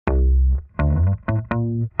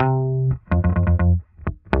Good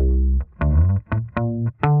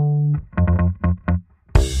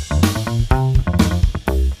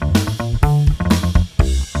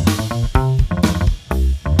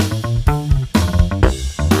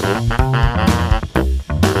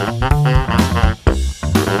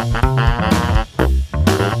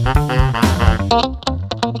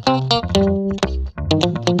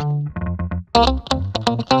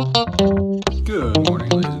morning,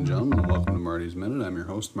 ladies and gentlemen, and welcome to Marty's Minute. I'm your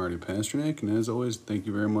host, Marty Pasternak, and as always, thank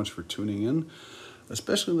you very much for tuning in,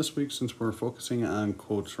 especially this week since we're focusing on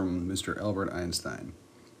quotes from Mr. Albert Einstein.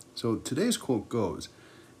 So today's quote goes,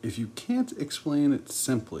 "If you can't explain it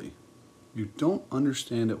simply, you don't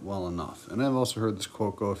understand it well enough." And I've also heard this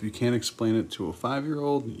quote go, "If you can't explain it to a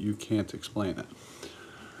 5-year-old, you can't explain it."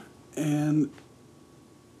 And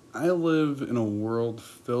I live in a world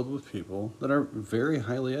filled with people that are very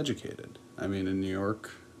highly educated. I mean, in New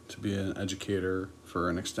York, to be an educator for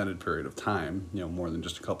an extended period of time, more than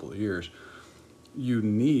just a couple of years, you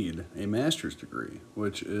need a master's degree,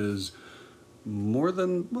 which is more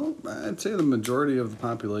than, well, I'd say the majority of the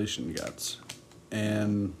population gets.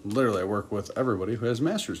 And literally, I work with everybody who has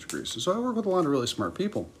master's degrees. So I work with a lot of really smart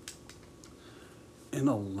people. And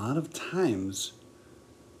a lot of times,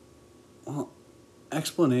 well,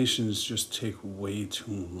 explanations just take way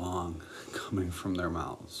too long coming from their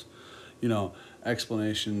mouths.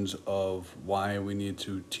 Explanations of why we need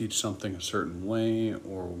to teach something a certain way,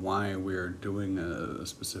 or why we're doing a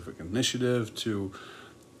specific initiative, to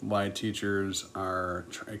why teachers are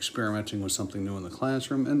experimenting with something new in the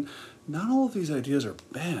classroom. And not all of these ideas are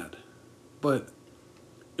bad, but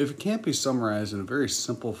if it can't be summarized in a very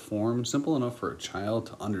simple form, simple enough for a child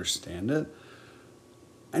to understand it,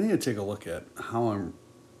 I need to take a look at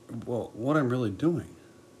what I'm really doing.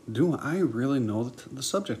 Do I really know the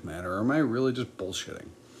subject matter, or am I really just bullshitting?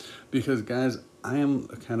 Because, guys, I am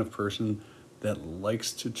the kind of person that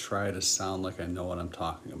likes to try to sound like I know what I'm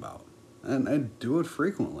talking about. And I do it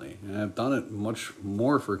frequently, and I've done it much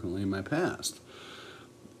more frequently in my past.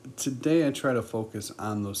 Today, I try to focus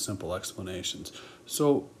on those simple explanations.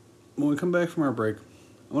 So, when we come back from our break,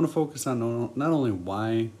 I want to focus on not only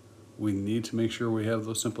why we need to make sure we have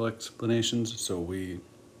those simple explanations so we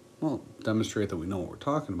demonstrate that we know what we're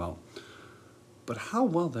talking about, but how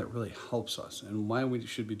well that really helps us and why we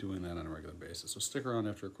should be doing that on a regular basis. So stick around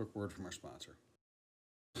after a quick word from our sponsor.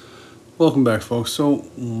 Welcome back, folks. So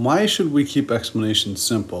why should we keep explanations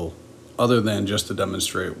simple other than just to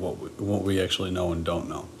demonstrate what we actually know and don't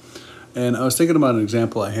know? And I was thinking about an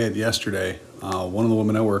example I had yesterday. One of the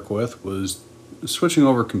women I work with was switching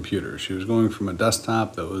over computers. She was going from a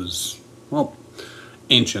desktop that was,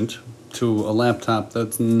 ancient, to a laptop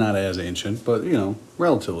that's not as ancient, but,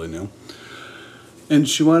 relatively new. And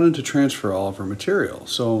she wanted to transfer all of her material.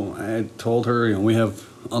 So I told her, we have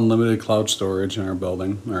unlimited cloud storage in our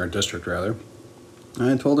building, or our district rather. And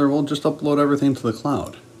I told her, well, just upload everything to the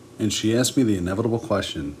cloud. And she asked me the inevitable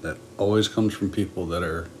question that always comes from people that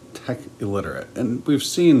are tech illiterate. And we've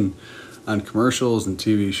seen on commercials and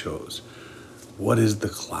TV shows, what is the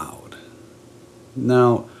cloud?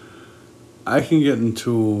 Now, I can get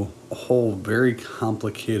into a whole very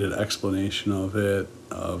complicated explanation of it,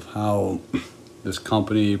 of how this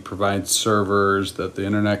company provides servers that the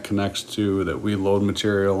internet connects to, that we load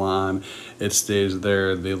material on. It stays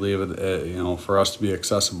there. They leave it, for us to be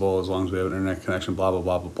accessible as long as we have an internet connection, blah, blah,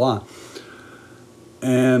 blah, blah, blah.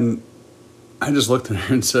 And I just looked at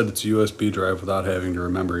her and said, it's a USB drive without having to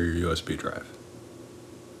remember your USB drive.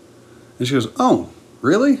 And she goes, oh,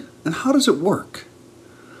 really? And how does it work?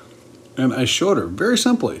 And I showed her very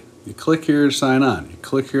simply. You click here to sign on. You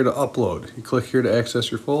click here to upload. You click here to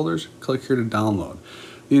access your folders. Click here to download.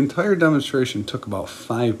 The entire demonstration took about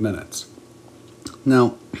 5 minutes.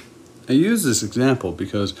 Now, I use this example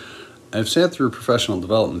because I've sat through professional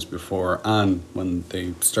developments before on when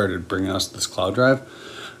they started bringing us this cloud drive.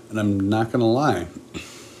 And I'm not going to lie.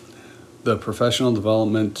 The professional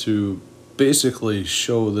development to basically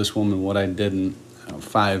show this woman what I did in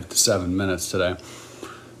 5 to 7 minutes today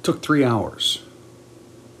took 3 hours.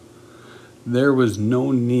 There was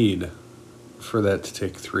no need for that to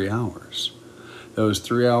take 3 hours. That was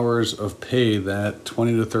 3 hours of pay that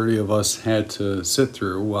 20 to 30 of us had to sit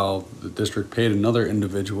through while the district paid another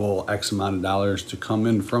individual X amount of dollars to come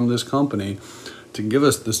in from this company to give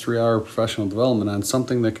us this 3-hour professional development on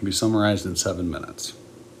something that can be summarized in 7 minutes.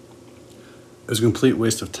 It was a complete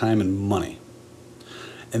waste of time and money.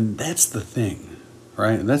 And that's the thing,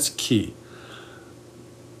 right? And that's key.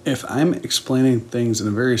 If I'm explaining things in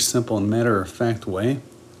a very simple and matter-of-fact way,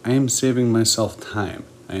 I am saving myself time.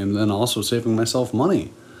 I am then also saving myself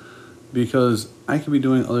money because I could be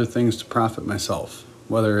doing other things to profit myself,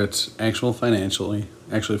 whether it's actually financially,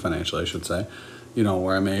 I should say,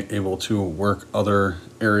 where I'm able to work other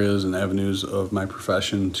areas and avenues of my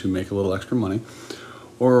profession to make a little extra money,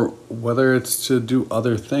 or whether it's to do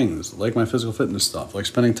other things like my physical fitness stuff, like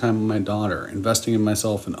spending time with my daughter, investing in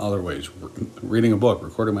myself in other ways, reading a book,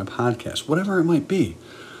 recording my podcast, whatever it might be.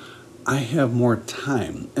 I have more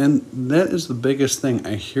time. And that is the biggest thing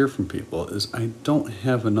I hear from people is I don't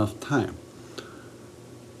have enough time.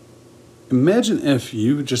 Imagine if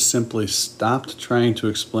you just simply stopped trying to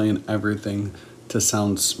explain everything to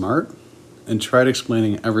sound smart and tried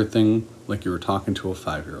explaining everything like you were talking to a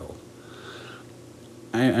 5-year-old.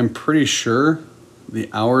 I'm pretty sure the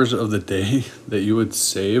hours of the day that you would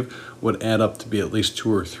save would add up to be at least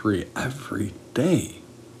 2 or 3 every day.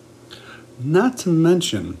 Not to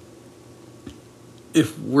mention,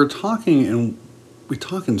 if we're talking and we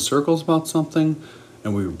talk in circles about something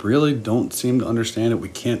and we really don't seem to understand it, we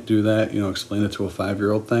can't do that, explain it to a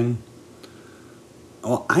 5-year-old thing.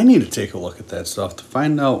 Well, I need to take a look at that stuff to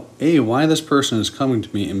find out, A, why this person is coming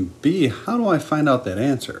to me, and B, how do I find out that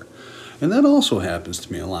answer? And that also happens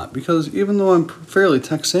to me a lot because even though I'm fairly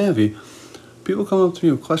tech savvy, people come up to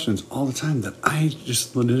me with questions all the time that I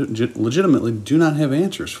just legitimately do not have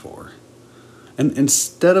answers for. And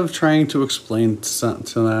instead of trying to explain to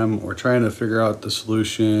them or trying to figure out the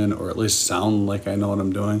solution or at least sound like I know what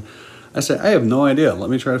I'm doing, I say, I have no idea. Let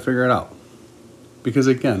me try to figure it out. Because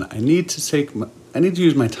again, I need to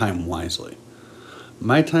use my time wisely.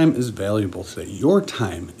 My time is valuable today. Your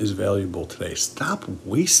time is valuable today. Stop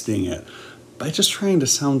wasting it by just trying to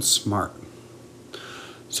sound smart.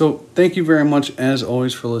 So thank you very much, as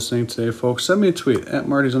always, for listening today, folks. Send me a tweet at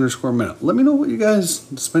Marty's_minute. Let me know what you guys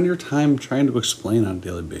spend your time trying to explain on a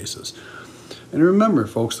daily basis. And remember,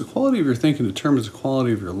 folks, the quality of your thinking determines the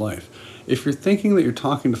quality of your life. If you're thinking that you're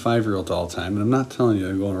talking to 5-year-olds all the time, and I'm not telling you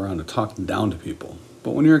I'm going around to talk down to people,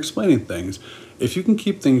 but when you're explaining things, if you can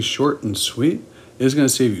keep things short and sweet, it's going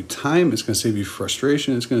to save you time, it's going to save you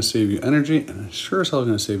frustration, it's going to save you energy, and it sure as hell is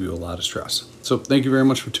going to save you a lot of stress. So thank you very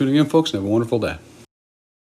much for tuning in, folks, and have a wonderful day.